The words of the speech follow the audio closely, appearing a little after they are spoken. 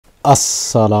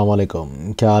अस्सलामुअलैकुम,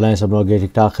 क्या हाल है सब लोग? ये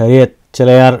ठीक ठाक खैरियत?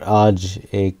 चले यार, आज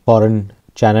एक फॉरेन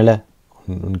चैनल है,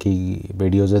 उनकी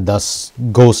वीडियोज़ है 10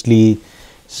 घोस्टली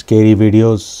स्केरी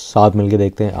वीडियोस। साथ मिलके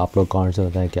देखते हैं, आप लोग कमेंट से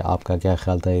बताएं कि आपका क्या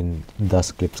ख्याल था इन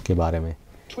 10 क्लिप्स के बारे में।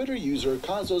 Twitter user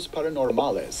Casos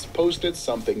Paranormales posted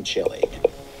something chilling.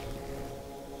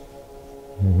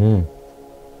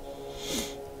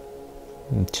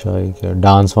 अच्छा, ये क्या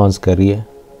डांस वांस कर रही है?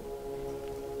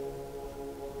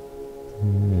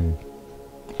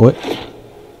 ओए,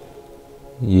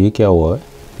 ये क्या हुआ है?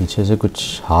 पीछे से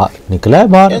कुछ हाथ निकला है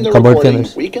बाहर In the कबर्ड के recording, अंदर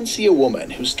से। we can see a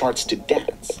woman who starts to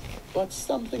dance, but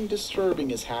something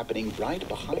disturbing is happening right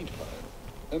behind her.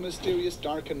 A mysterious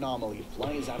dark anomaly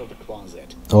flies out of the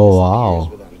closet. Oh, disappears wow.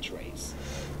 without a trace.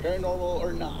 Paranormal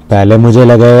or not, पहले मुझे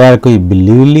लगा यार कोई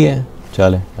बिल्ली बिल्ली है।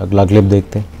 चले अगला क्लिप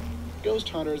देखते हैं। ghost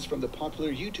hunters from the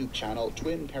popular YouTube channel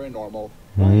Twin Paranormal,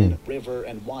 Ryan, River,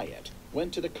 and Wyatt,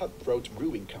 went to the Cutthroat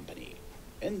Brewing Company.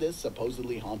 In this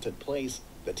supposedly haunted place,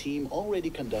 the team already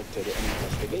conducted an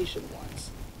investigation once,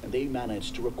 and they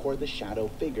managed to record the shadow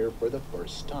figure for the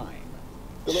first time.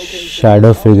 The location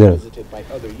Shadow is often figure. visited by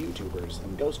other YouTubers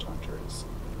and ghost hunters.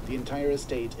 The entire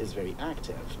estate is very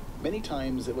active. Many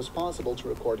times it was possible to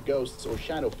record ghosts or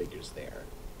shadow figures there,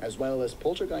 as well as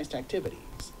poltergeist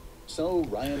activities. So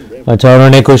Ryan River. अच्छा,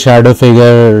 उन्होंने कोई shadow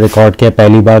figure record किया,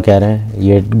 पहली बार कह रहे हैं।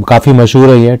 ये काफ़ी मशहूर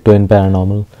है ये ट्विन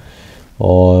पैरानॉर्मल,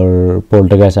 और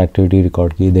पोल्टरगाइस्ट एक्टिविटी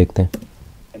रिकॉर्ड की। देखते हैं।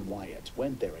 And Wyatt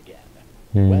went there again.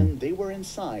 When they were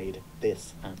inside, this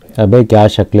happened. अबे क्या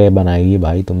शक्लें बनाई है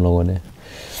भाई तुम लोगों ने,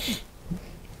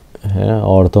 है ना?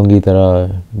 औरतों की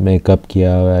तरह मेकअप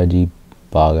किया हुआ है, अजीब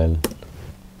पागल।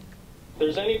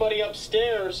 There's anybody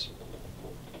upstairs?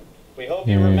 We hope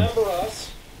you remember us,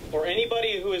 or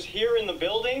anybody who is here in the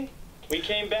building. We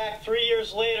came back 3 years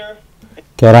later.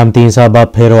 कह रहा हम 3 साल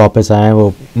बाद फिर वापस आए।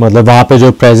 वो मतलब वहाँ पे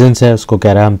जो प्रेजेंस है उसको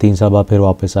कह रहा है हम 3 साल बाद फिर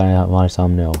वापस आए, हमारे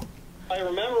सामने आओ। I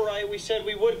remember right, we said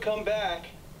we would come back.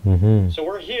 So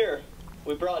we're here.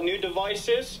 We brought new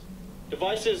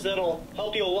devices that'll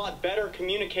help you a lot better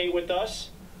communicate with us.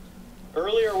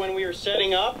 Earlier when we were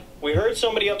setting up, we heard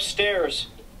somebody upstairs.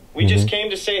 We just came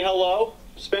to say hello,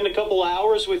 spend a couple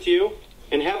hours with you,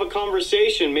 and have a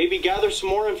conversation, maybe gather some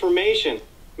more information.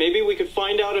 Maybe we could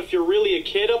find out if you're really a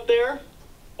kid up there,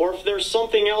 or if there's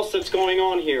something else that's going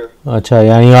on here. अच्छा,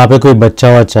 यानी यहाँ पे कोई बच्चा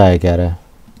वच्चा है कह रहा है।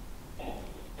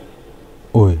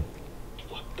 ओए,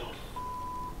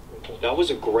 That was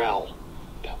a growl.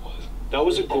 That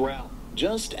was a growl.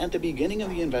 Just at the beginning of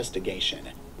the investigation,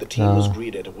 the team was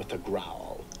greeted with a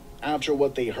growl. After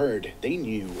what they heard, they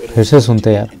knew it फिर was से going to सुनते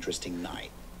be यार। an interesting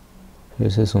night. फिर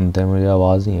से सुनते हैं, मुझे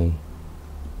आवाज़ नहीं आई।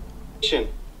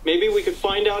 Maybe we could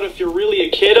find out if you're really a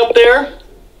kid up there,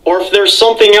 or if there's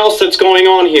something else that's going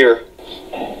on here.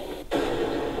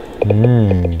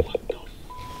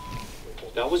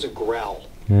 That was a growl.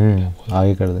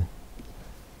 आगे कर दे।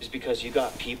 Is because you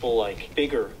got people like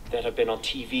bigger that have been on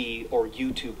TV or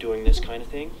YouTube doing this kind of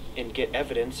thing and get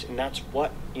evidence, and that's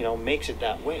what, makes it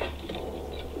that way.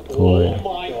 Oh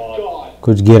my God.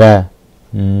 कुछ गिरा है।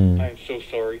 I'm so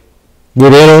sorry. ये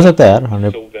real हो सकता है यार,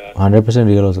 So bad. 100%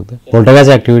 real हो सकता है।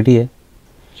 पोल्टरगाइस्ट एक्टिविटी है।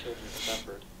 Children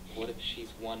suffered. What if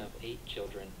she's one of 8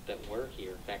 children that were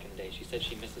here back in the day? She said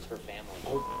she misses her family.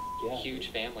 Oh, yeah. Huge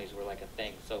families were like a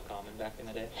thing, so common back in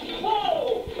the day.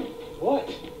 Whoa!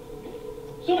 What?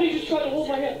 Somebody just tried to hold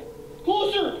my hand.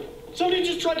 Closer! Somebody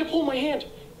just tried to pull my hand.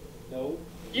 No.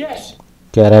 Yes.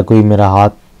 कह रहा है कोई मेरा हाथ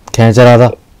खींच रहा था।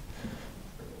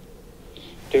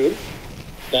 Dude,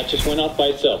 that just went off by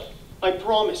itself. I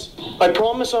promise. I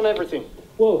promise on everything.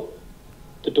 Whoa.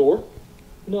 The door?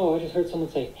 No, I just heard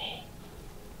someone say, hey.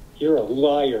 You're a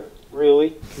liar.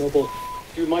 Really? No bull.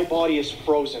 Dude, my body is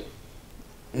frozen.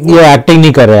 ये acting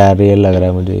नहीं कर रहा है यार, real लग रहा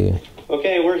है मुझे ये।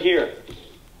 Okay, we're here.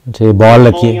 अच्छा, ये बॉल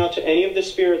रखी Calling है। out to any of the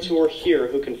spirits who are here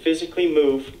who can physically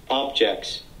move objects.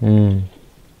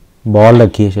 Ball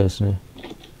रखी है शायद उसने।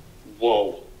 Whoa.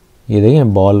 ये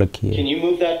देखें, बॉल रखी है। Can you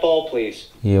move that ball, please?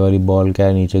 ये वाली बॉल क्या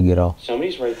है, नीचे गिराओ।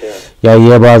 Somebody's right there. या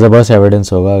ये बहुत ज़बरदस्त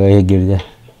एविडेंस होगा अगर ये गिर जाए।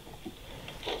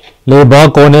 लेकिन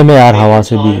बहुत कोने में यार, हवा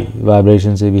से भी,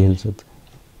 वाइब्रेशन से भी हिल सकता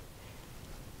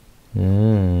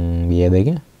है। ये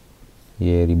देखें,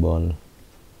 ये रही बॉल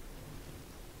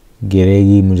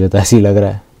गिरेगी, मुझे तो ऐसी लग रहा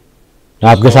है। मैं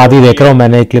आपके साथ ही देख रहा हूँ,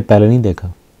 मैंने एक क्लिप पहले नहीं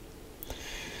देखा।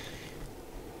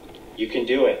 You can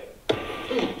do it.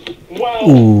 Wow.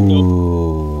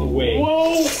 Wait.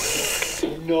 Whoa.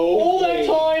 No. All that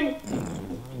time.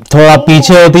 थोड़ा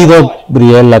पीछे होती तो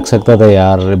रियल लग सकता था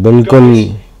यार, बिल्कुल।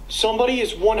 Somebody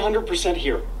is 100%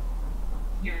 here.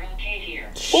 You're okay here.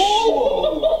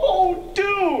 Oh,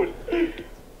 dude.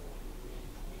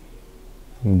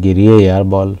 गिरी है यार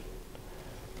बॉल।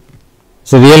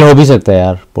 से रियल हो भी सकता है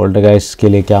यार, पोल्टरगाइस्ट के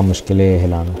लिए क्या मुश्किल है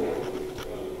हिलाना।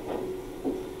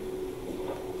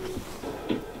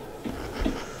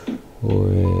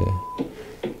 ओए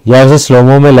यार उसे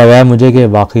स्लोमो में लगा है मुझे कि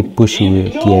वाकई पुश हुए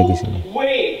किया है किसी ने।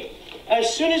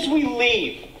 As soon as we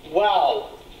leave, wow.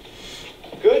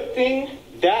 Good thing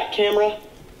that camera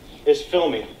is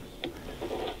filming.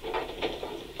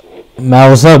 मैं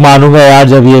उस वक्त मानूंगा यार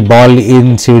जब ये बॉल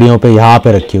इन सीढ़ियों पे यहाँ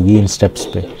पे रखी होगी, इन स्टेप्स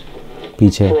पे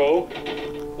पीछे। Bro,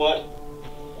 what?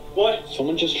 What?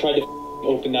 Someone just tried to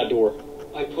open that door.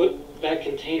 I put that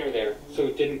container there so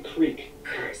it didn't creak.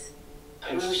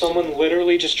 And someone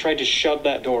literally just tried to shove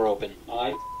that door open.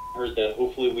 I heard that.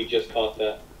 Hopefully we just caught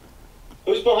that.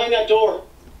 Who's behind that door?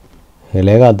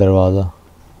 हिलेगा दरवाजा।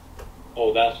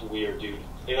 Oh, that's weird, dude.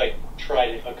 They like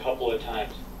tried it a couple of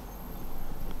times.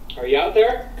 Are you out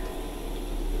there?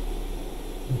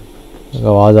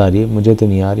 आवाज आ रही है, मुझे तो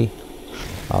नहीं आ रही,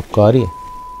 आपको आ रही है?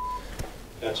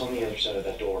 That's on the other side of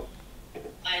that door.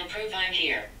 I'll prove I'm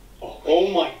here. Oh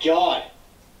my God!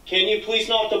 Can you please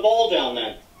knock the ball down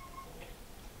then?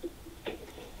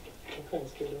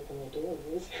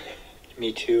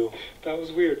 Me too. That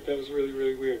was weird. That was really,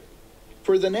 really weird.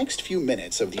 For the next few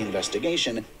minutes of the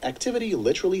investigation, activity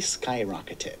literally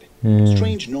skyrocketed.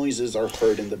 Strange noises are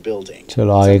heard in the building.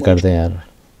 चलो आगे करते हैं यार।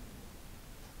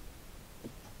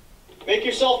 Make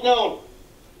yourself known.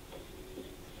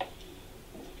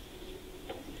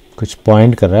 कुछ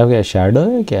point कर रहा है क्या? शैडो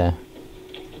है क्या?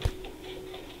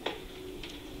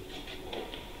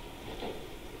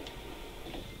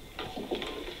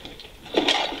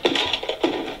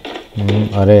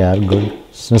 अरे यार गुड,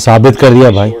 उसने साबित कर दिया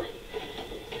भाई।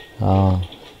 हाँ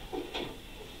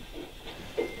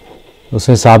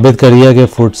उसने साबित कर दिया कि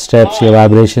फुटस्टेप्स या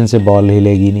वाइब्रेशन से बॉल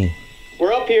हिलेगी नहीं।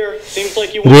 We're up here. Seems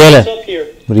like you want real us है, up here.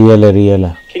 रियल है, रियल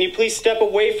है। Can you please step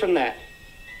away from that?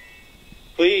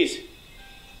 Please.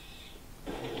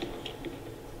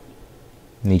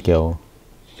 नहीं क्या हो?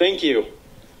 Thank you.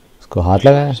 उसको हाथ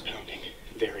लगाया? It's pounding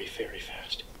very, very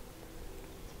fast.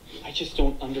 I just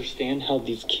don't understand how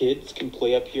these kids can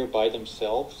play up here by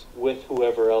themselves with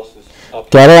whoever else is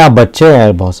up कह रहे हैं आप बच्चे हैं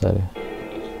यार बहुत सारे।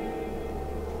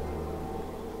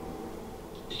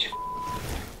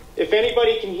 If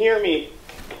anybody can hear me,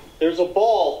 there's a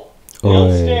ball ओए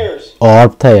downstairs.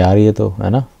 ऑर्ब था यार ये तो, है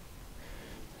ना?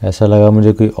 ऐसा लगा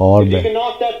मुझे कोई ऑर्ब If you है। can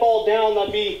knock that ball down,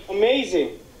 that'd be amazing.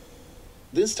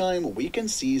 This time we can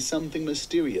see something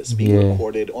mysterious being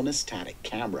recorded on a static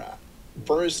camera.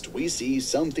 First, we see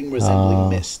something resembling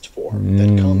mist form that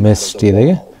comes mist, out of ये the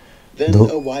देखे? wall. Then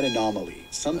a white anomaly,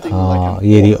 something like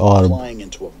ये रही an orb orb। flying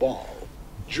into a ball.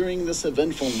 During this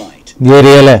eventful night, ये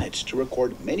real है। managed to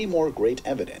record many more great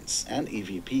evidence and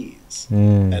EVPs.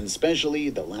 And especially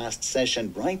the last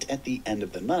session right at the end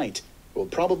of the night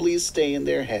will probably stay in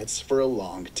their heads for a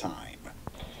long time.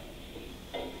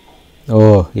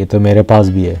 ओह ये तो मेरे पास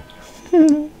भी है।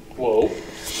 Whoa,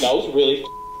 that was really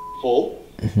full.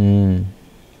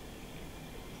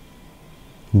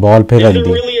 Ball पे Is रख there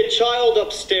the. really a child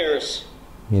upstairs?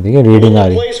 ये देखिए reading uh Who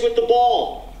रही, plays with the ball?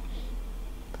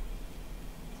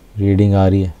 Reading आ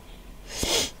रही है।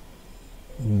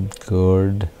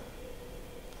 गुड,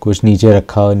 कुछ नीचे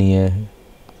रखा हुआ नहीं है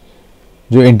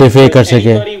जो इंटरफेयर कर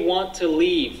सके। Anybody want to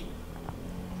leave?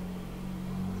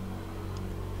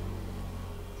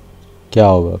 क्या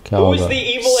होगा, क्या Who is होगा? the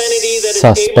evil entity that is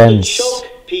able to suspense. choke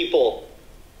people?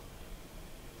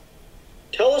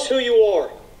 Tell us who you are.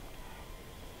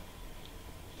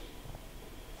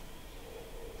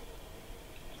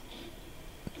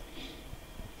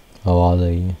 आवाज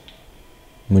आई है,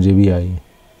 मुझे भी आई है।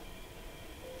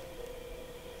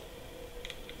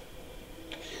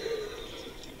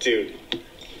 Dude.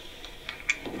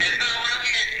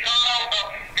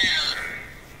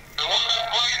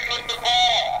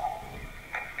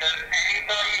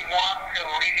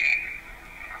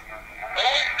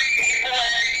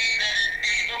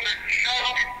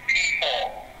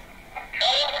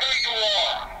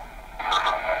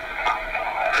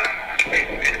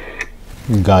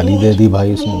 गाली दे दी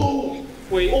भाई उसने।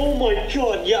 Wait, oh my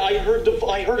God! Yeah, I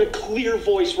heard a clear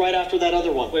voice right after that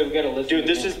other one. Wait, we gotta listen. Dude,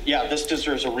 this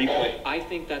deserves a replay. I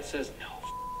think that says no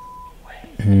way.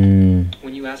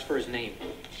 When you ask for his name.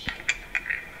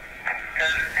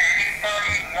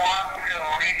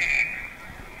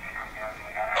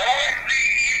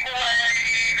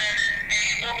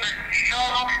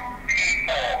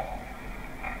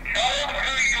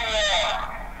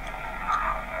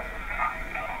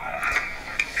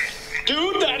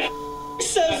 Dude, that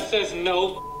says no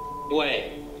way.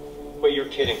 Wait, you're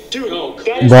kidding. Dude, No.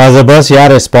 that is बहुत जबरदस्त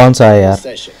यार response आया यार।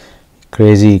 Session.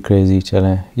 Crazy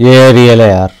चलें, ये real है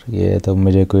यार, ये तो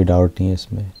मुझे कोई डाउट नहीं है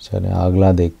इसमें। चलें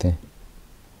अगला देखते हैं।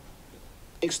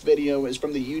 Next video is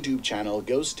from the YouTube channel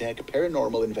Ghost Tech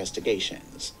Paranormal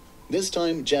Investigations. This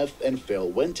time, Jeff and Phil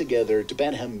went together to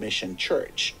Benham Mission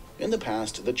Church. In the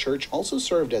past, the church also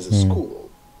served as a school.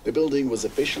 The building was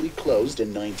officially closed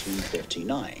in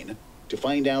 1959. To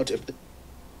find out if the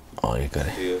और ये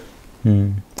करें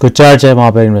कुछ church है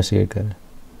वहाँ पे investigate करें।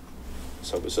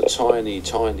 So it was a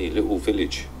tiny little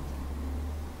village.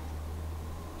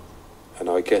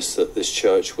 And I guess that this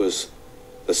church was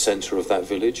the center of that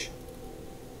village.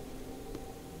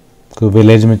 कोई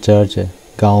village में चर्च है,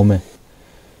 गांव में।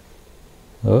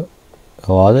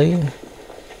 आवाज आई है।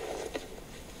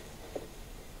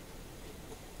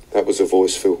 That was a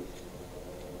voice, Phil.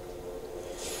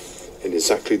 In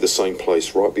exactly the same place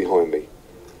right behind me.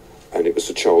 And it was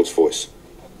a child's voice.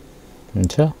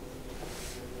 अच्छा,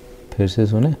 फिर से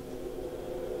सुने।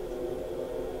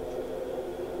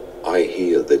 I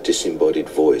hear the disembodied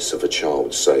voice of a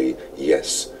child say,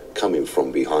 yes, coming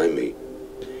from behind me.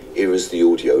 Here is the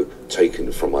audio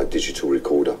taken from my digital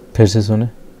recorder. फिर से सुने।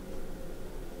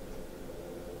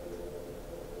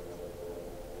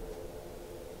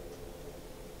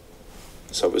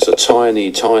 So it was a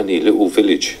tiny little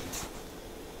village.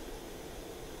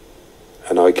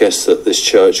 And I guess that this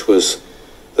church was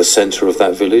the center of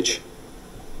that village.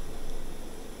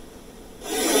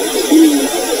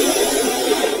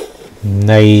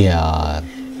 नहीं यार,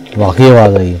 वाकई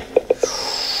आवाज आई है।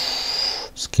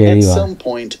 Scary At one. some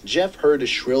point, Jeff heard a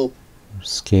shrill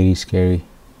Scary.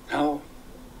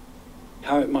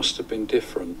 How it must have been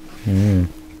different.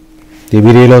 ये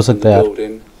भी real हो सकता है The यार।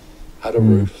 building had a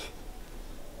roof,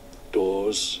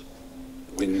 doors,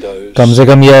 windows. कम से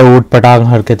कम ये ऊट पटांग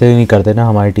हरकतें नहीं करते ना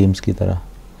हमारी टीम्स की तरह,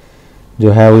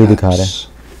 जो है वही दिखा रहे हैं।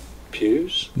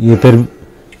 Pews. ये फिर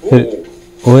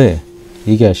ओए,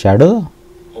 ये क्या शैडो था?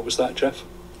 What was that, Jeff?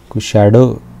 कुछ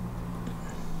शैडो।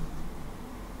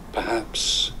 Perhaps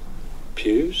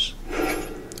pews.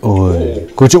 ओए,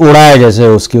 कुछ उड़ा है जैसे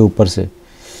उसके ऊपर से।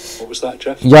 What was that,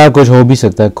 Jeff? या कुछ हो भी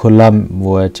सकता है, खुला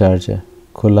वो है, चर्च है,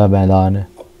 खुला मैदान है।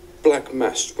 Black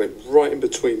mass went right in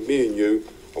between me and you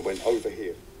and went over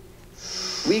here.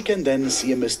 We can then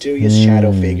see a mysterious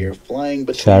shadow figure flying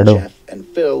between Jeff and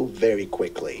Phil very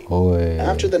quickly. ओए,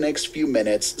 After the next few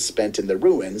minutes spent in the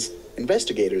ruins,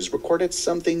 investigators recorded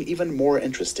something even more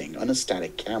interesting on a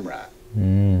static camera.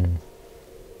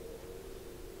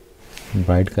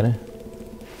 Bright करें,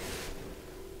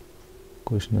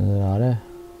 कुछ नजर आ रहा है।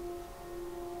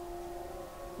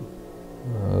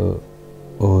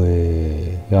 ओए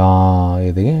यहाँ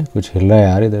ये देखें, कुछ हिल रहा है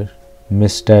यार इधर।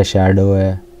 मिस्ट है, शैडो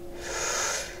है।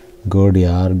 गुड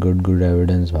यार, गुड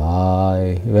एविडेंस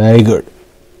भाई, very good.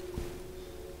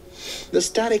 The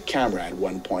static camera at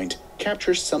one point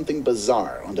captures something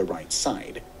bizarre on the right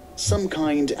side. Some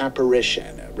kind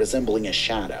apparition resembling a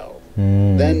shadow.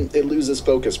 Then it loses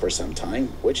focus for some time,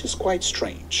 which is quite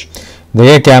strange.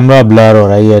 देखिए camera blur हो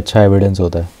रहा है, ये अच्छा evidence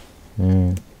होता है।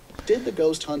 Did the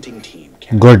ghost hunting team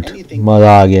catch good, anything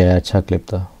मजा आ गया है, अच्छा क्लिप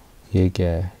था। ये क्या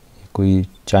है? ये कोई to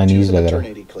चाइनीज the लग रहा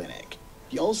है। maternity clinic?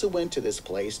 He also went to this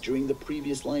place during the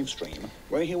previous live stream,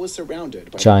 where he was surrounded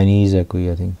by Chinese है कोई,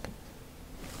 आई थिंक।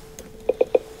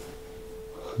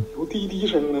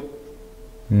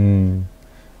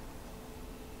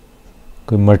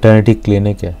 कोई मटर्निटी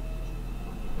क्लिनिक है।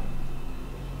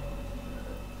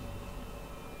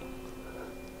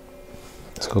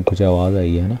 इसको कुछ आवाज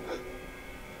आई है ना।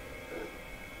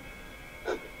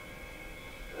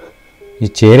 ये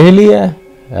चेयर हिली है,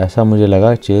 ऐसा मुझे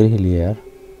लगा चेयर हिली है यार।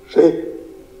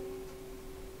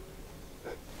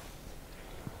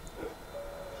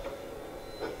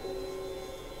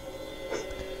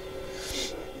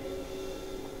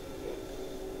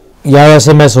 यार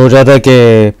वैसे मैं सोच रहा था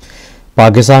कि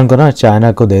पाकिस्तान को ना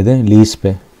चाइना को दे दें लीज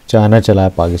पे। चाइना चलाए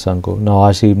पाकिस्तान को,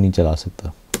 नवाज शरीफ नहीं चला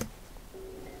सकता।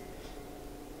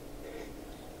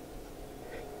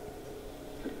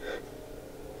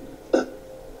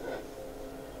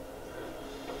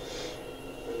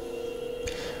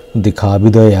 दिखा भी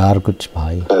दो यार कुछ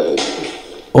भाई।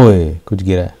 ओए कुछ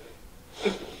गिरा है,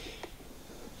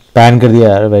 पैन कर दिया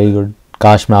यार, वेरी गुड।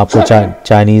 काश मैं आपको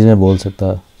चाइनीज में बोल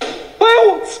सकता।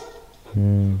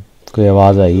 कोई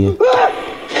आवाज आई है।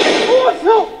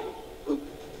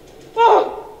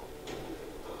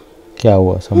 क्या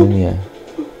हुआ समझ नहीं आया।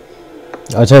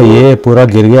 अच्छा ये पूरा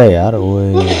गिर गया यार।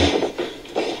 ओए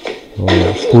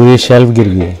पूरी शेल्फ गिर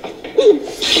गई।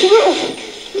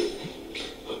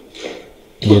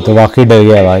 ये तो वाकई डर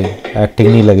गया भाई, एक्टिंग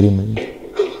नहीं लग रही मुझे।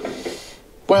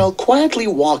 While quietly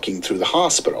walking through the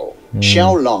hospital,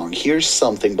 Xiao Long hears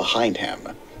something behind him.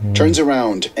 turns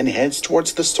around and heads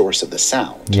towards the source of the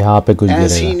sound. यहाँ पे कुछ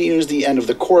As he गिरेगा। nears the end of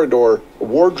the corridor, a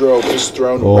wardrobe is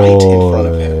thrown right in front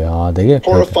of him. यहाँ देखिए।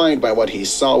 Horrified by what he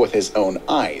saw with his own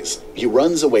eyes, he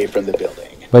runs away from the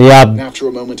building. भैया आप After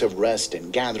a moment of rest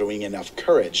and gathering enough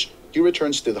courage, he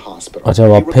returns to the hospital. अच्छा,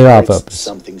 He फिर reports वापस।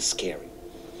 something scary.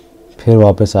 फिर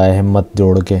वापस आए हिम्मत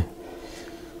जोड़ के।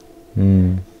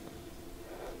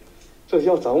 这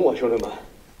要整我，兄弟们！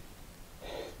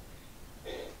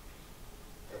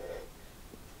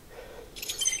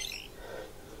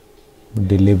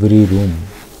 डिलीवरी रूम।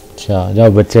 अच्छा,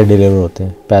 जहाँ बच्चे डिलीवर होते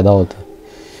हैं, पैदा होते हैं।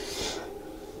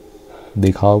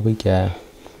 दिखाओ भाई क्या है।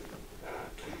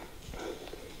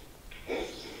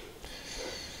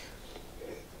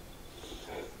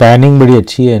 पैनिंग बड़ी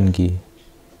अच्छी है इनकी।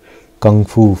 कंग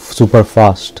फू सुपर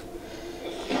फास्ट।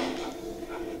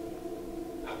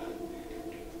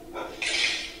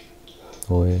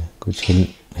 ओए कुछ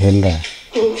हिल रहा है।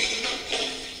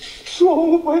 说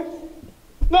我们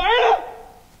来了，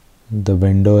 The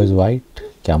window is white।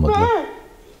 क्या मतलब?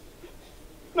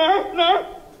 来，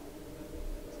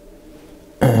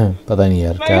 पता नहीं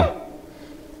यार क्या।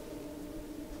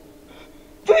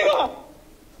 这个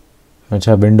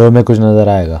अच्छा, विंडो में कुछ नजर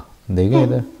आएगा। देखिए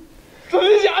इधर 真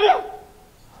的假的？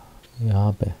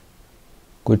 यहाँ पे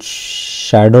कुछ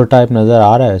शैडो टाइप नजर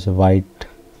आ रहा है, ऐसे वाइट,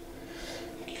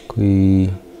 कोई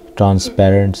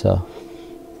ट्रांसपेरेंट सा।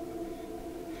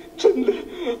 真的！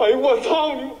哎呦我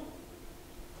操你！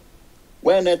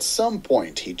 When at some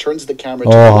point he turns the camera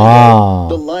Oh, to the हाँ।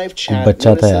 window, the live chat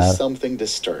बच्चा था यार। notices something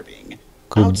disturbing.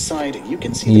 कुछ- Outside, you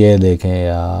can see ये देखें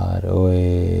यार,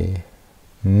 ओए।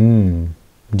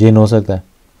 जिन हो सकता है।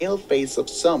 the pale face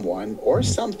of someone or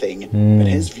something that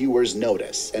his viewers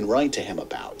notice and write to him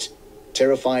about.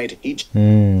 Terrified, he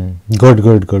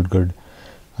good.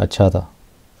 अच्छा था।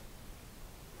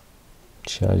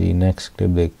 अच्छा जी, नेक्स्ट क्लिप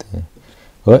देखते हैं।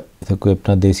 ओए, तो कोई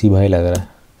अपना देसी भाई लग रहा है।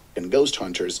 and ghost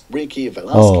hunters Ricky oh,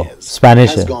 Velasquez Spanish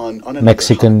has है। gone on another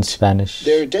Mexican hunt. Spanish.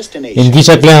 Their destination इनकी is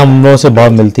शक्लें हम लोगों से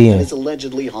बहुत मिलती and हैं। is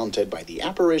allegedly haunted by the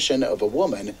apparition of a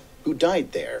woman who died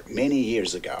there many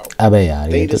years ago. अबे यार,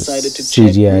 They ये तो decided to check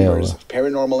CGI rumors होगा। of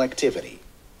paranormal activity.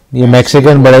 ये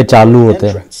मैक्सिकन बड़े चालू होते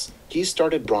हैं। Entrance, he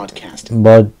started broadcasting.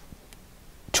 बहुत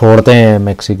छोड़ते हैं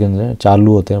मैक्सिकन से,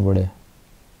 चालू होते हैं बड़े।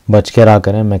 बच के रहा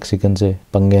करें मैक्सिकन से,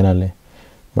 पंगे ना लें,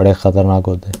 बड़े खतरनाक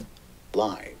होते हैं।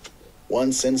 Live.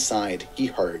 Once inside, he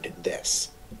heard this.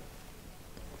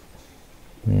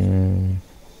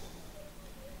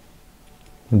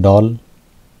 Doll.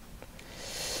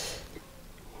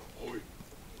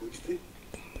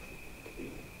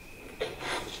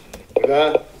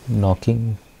 ¿Verdad?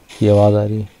 Knocking की आवाज़ आ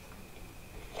रही है।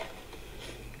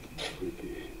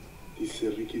 Dice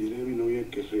Ricky, dile a mi novia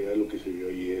que es real lo que se vio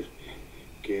ayer,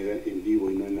 que era en vivo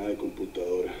y no hay nada de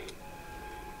computadora.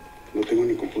 No tengo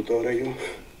ni computadora yo.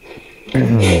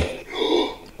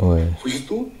 ओए ¿Fuiste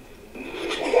tú?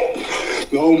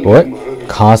 No, ओए, madre.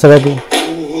 कहाँ से गया तू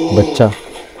बच्चा?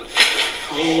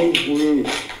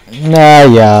 ना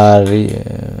यार,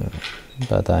 ये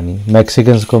पता नहीं,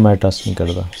 मैक्सिकन्स को मैं ट्रस्ट नहीं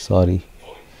करता, सॉरी।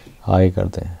 आगे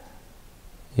करते हैं।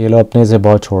 ये लोग अपने से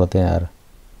बहुत छोड़ते हैं यार।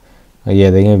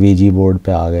 ये देखें, वीजी बोर्ड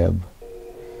पे आ गए अब।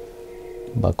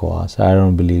 बकवास, आई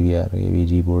डोंट बिलीव यार, ये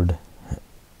वीजी बोर्ड।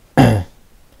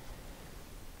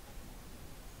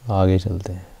 आगे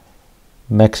चलते हैं।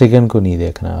 मैक्सिकन को नहीं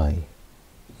देखना भाई।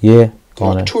 ये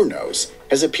कौन है? Nocturnos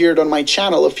has appeared on my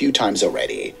channel a few times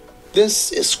already. This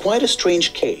is quite a strange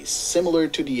case, similar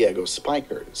to Diego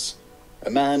Spiker's.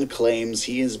 A man claims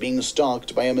he is being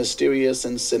stalked by a mysterious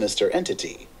and sinister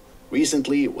entity.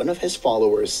 Recently, one of his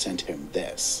followers sent him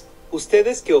this.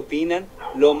 ¿Ustedes qué opinan?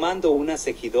 Lo mando una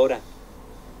seguidora.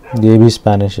 ये भी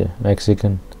Spanish है,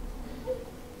 Mexican.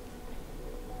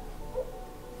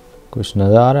 कुछ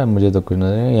नज़र आ रहा है मुझे? तो कुछ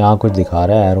नज़र नहीं। यहाँ कुछ दिखा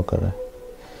रहा है, एरो कर रहा है।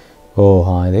 ओह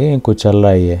हाँ, देखिए कुछ चल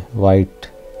रहा है, ये वाइट।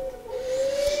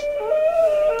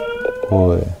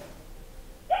 ओए,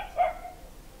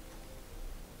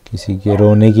 किसी के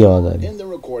रोने की आवाज़ आ रही है। In the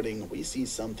recording, we see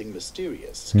something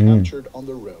mysterious captured on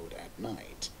the road at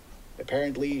night.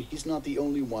 Apparently, he's not the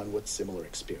only one with similar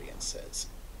experiences.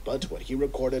 But what he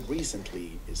recorded recently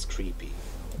is creepy.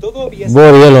 Todo había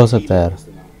वो real हो सकता है यार।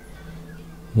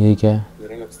 ये क्या है?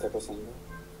 Miren lo que está pasando.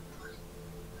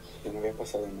 Ya no había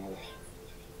pasado nada.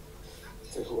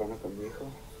 Estoy jugando con mi hijo.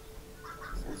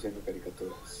 Están haciendo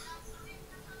caricaturas.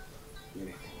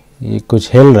 Miren, ये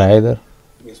कुछ हिल रहा है इधर,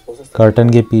 mi esposa está. कर्टन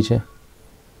के पीछे।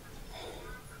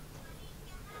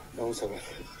 Vamos a ver.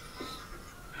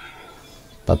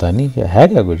 पता नहीं क्या है,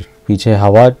 क्या कुछ पीछे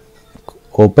हवा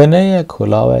ओपन है या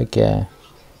खुला हुआ है, क्या है?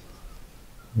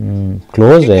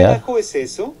 क्लोज ¿Qué है यार। carajo es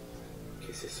eso? ¿Qué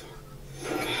es eso?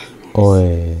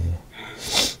 ओए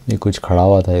ये कुछ खड़ा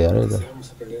हुआ था यार इधर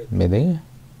में देंगे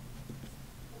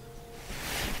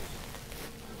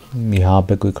यहाँ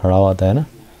पे कोई खड़ा हुआ था है ना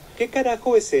 ¿Qué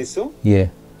carajo es eso? ये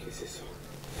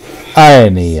आए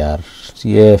नहीं यार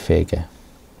ये फेक है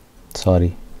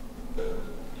sorry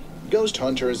Ghost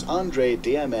Hunters Andre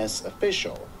DMS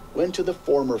official went to the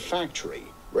former factory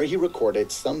where he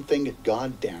recorded something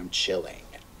goddamn chilling.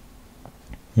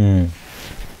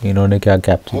 इन्होंने क्या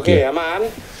कैप्चर Oke, किया aman.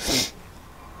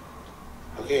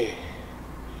 Oke.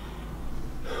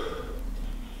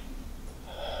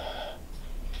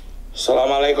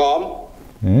 Assalamualaikum.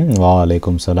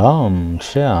 वालेकुम सलाम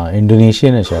अच्छा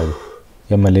इंडोनेशियन है शायद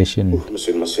या Malaysian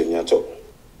Mesin-mesinnya, Cok.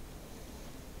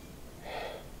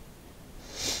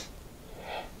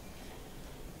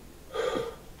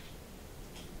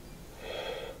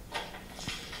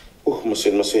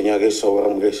 Mesin-mesinnya guys,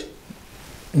 sawaram guys.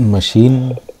 Machine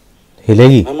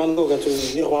हिलेगी Aman tuh kan,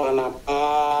 ini ruangan apa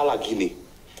lagi nih?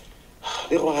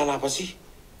 Ini ruangan apa sih?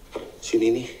 Sini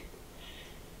nih.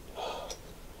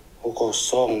 Oh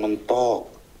kosong, mentok.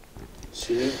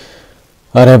 Sini.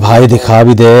 अरे भाई दिखा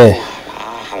भी दे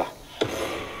Alah.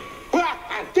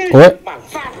 ओए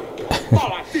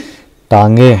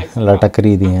टांगे लटक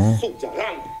रही थी हैं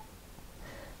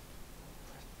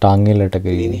टांगे लटक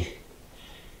रही थी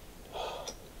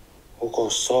Oh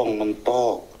kosong,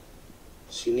 mentok.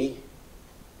 Sini.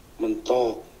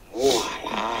 Mentok. Wah,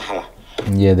 alah.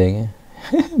 ये देंगे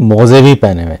मोजे भी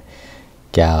पहने हुए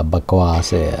क्या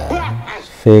बकवास है यार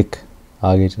फेक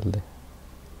आगे चलते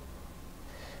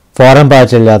फौरन पता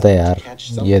चल जाता है यार Catch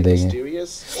ये something देंगे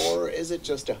mysterious, or is it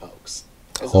just a hoax?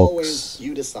 As Hoax. always,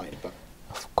 you decide. But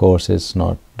of course it's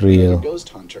not the real ghost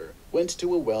hunter went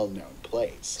to a well-known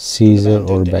place, Caesar an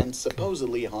or abandoned Beck. and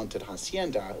supposedly haunted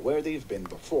hacienda where they've been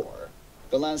before.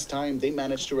 The last time they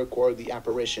managed to record the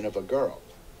apparition of a girl.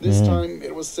 This time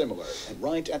it was similar, and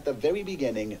right at the very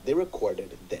beginning, they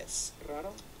recorded this.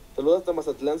 Saludos hasta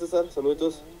Mazatlán, César.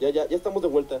 Saluditos. Ya estamos de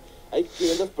vuelta. Hay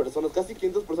 500 personas, casi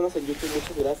 500 personas en YouTube.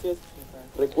 Muchas gracias.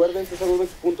 Recuerden, César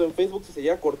Urbex punto en Facebook. Si se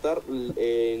llega a cortar,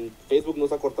 en Facebook no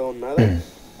se ha cortado nada.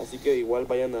 Así que igual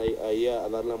vayan ahí a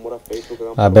darle amor a Facebook.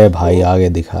 hagan अबे follow. भाई आगे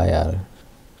दिखा यार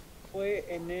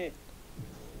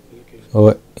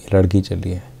ओए लड़की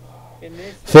चली है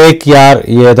fake यार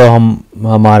ये तो हम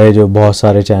हमारे जो बहुत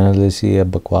सारे चैनल इसी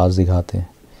बकवास दिखाते हैं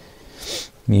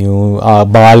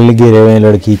यूं बाल गिरे हुए हैं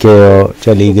लड़की के और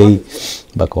चली गई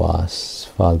बकवास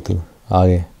फालतू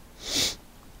आगे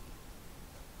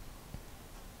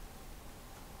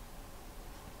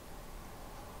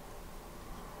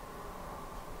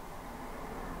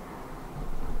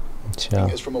अच्छा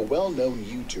Is from a well-known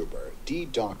YouTuber,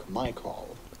 D-Doc Michael,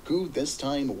 who this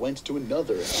time went to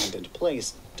another abandoned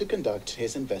place to conduct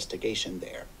his investigation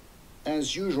there.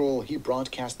 As usual, he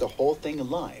broadcast the whole thing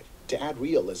live to add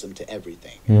realism to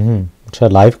everything. अच्छा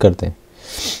live करते हैं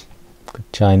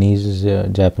Chinese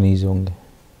Japanese होंगे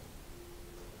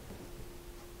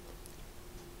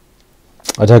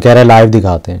अच्छा कह रहा है live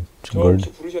दिखाते हैं 저 गुड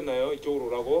혹시 부르셨나요? 이쪽으로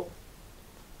오라고?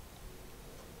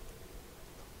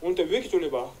 오늘 왜 이렇게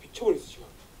졸려봐? 미쳐버렸어 지금.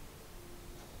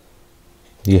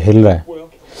 ये हिल रहा है 뭐야?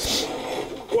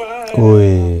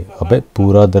 ओए अबे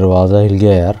पूरा दरवाजा हिल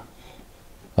गया यार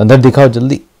अंदर दिखाओ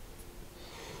जल्दी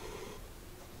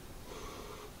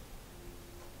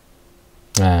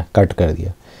कट कर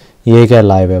दिया ये क्या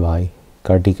लाइव है भाई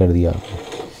कट ही कर दिया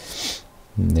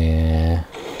ने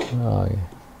आगे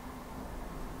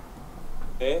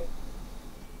네?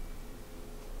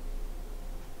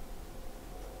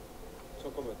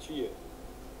 잠깐만 뒤에.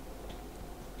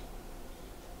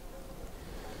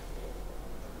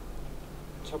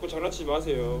 자꾸 장난치지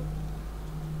마세요.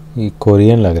 ये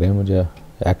कोरियन लग रहे हैं मुझे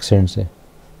एक्सेंट से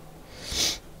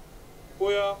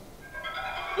뭐야?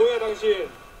 뭐야 당신?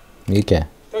 ये क्या है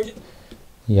당신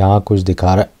यहाँ कुछ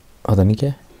दिखा रहा है पता नहीं क्या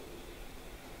है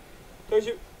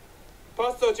당신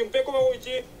봤어? 지금 빼꼼하고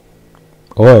있지?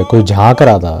 ओए कोई झांक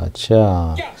रहा था अच्छा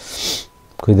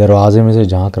कोई दरवाजे में से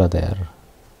झांक रहा था यार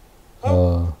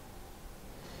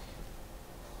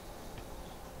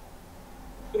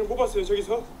너는 못 봤어요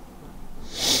저기서?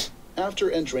 After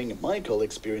entering, Michael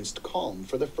experienced calm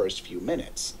for the first few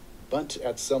minutes. But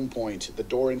at some point, the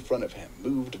door in front of him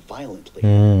moved violently.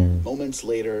 Moments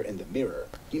later, in the mirror,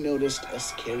 he noticed a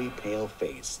scary pale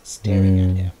face staring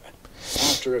at him.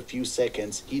 After a few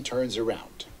seconds, he turns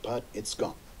around, but it's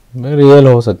gone. Real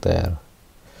हो सकता है यार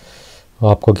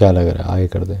आपको क्या लग रहा है आगे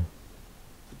कर दे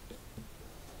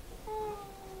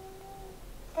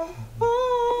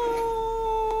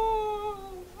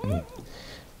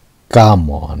कम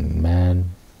ऑन मैन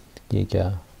ये क्या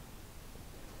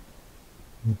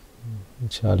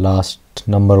अच्छा last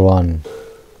number 1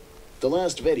 The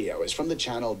last video is from the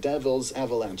channel Devil's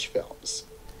Avalanche Films.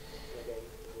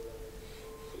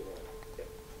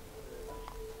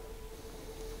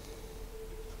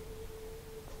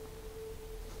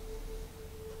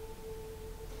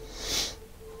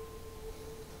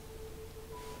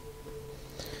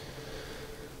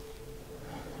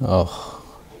 ओह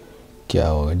क्या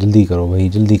होगा, जल्दी करो भाई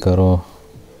जल्दी करो।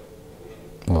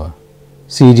 वाह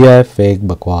CGI फेक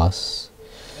बकवास।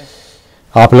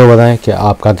 आप लोग बताएं कि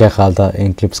आपका क्या ख्याल था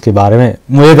इन क्लिप्स के बारे में।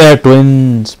 मुझे तो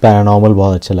ट्विन्स पैरानॉर्मल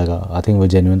बहुत अच्छा लगा, आई थिंक वो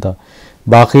जेन्युइन था।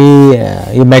 बाकी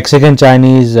ये Mexican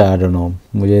Chinese I don't know,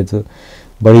 मुझे तो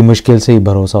बड़ी मुश्किल से ही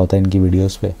भरोसा होता है इनकी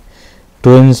वीडियोस पे।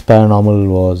 Twins paranormal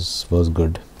was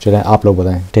good. चलें आप लोग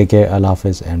बताएं। टेक केयर, अल्लाह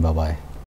हाफिज़ एंड बाय बाय।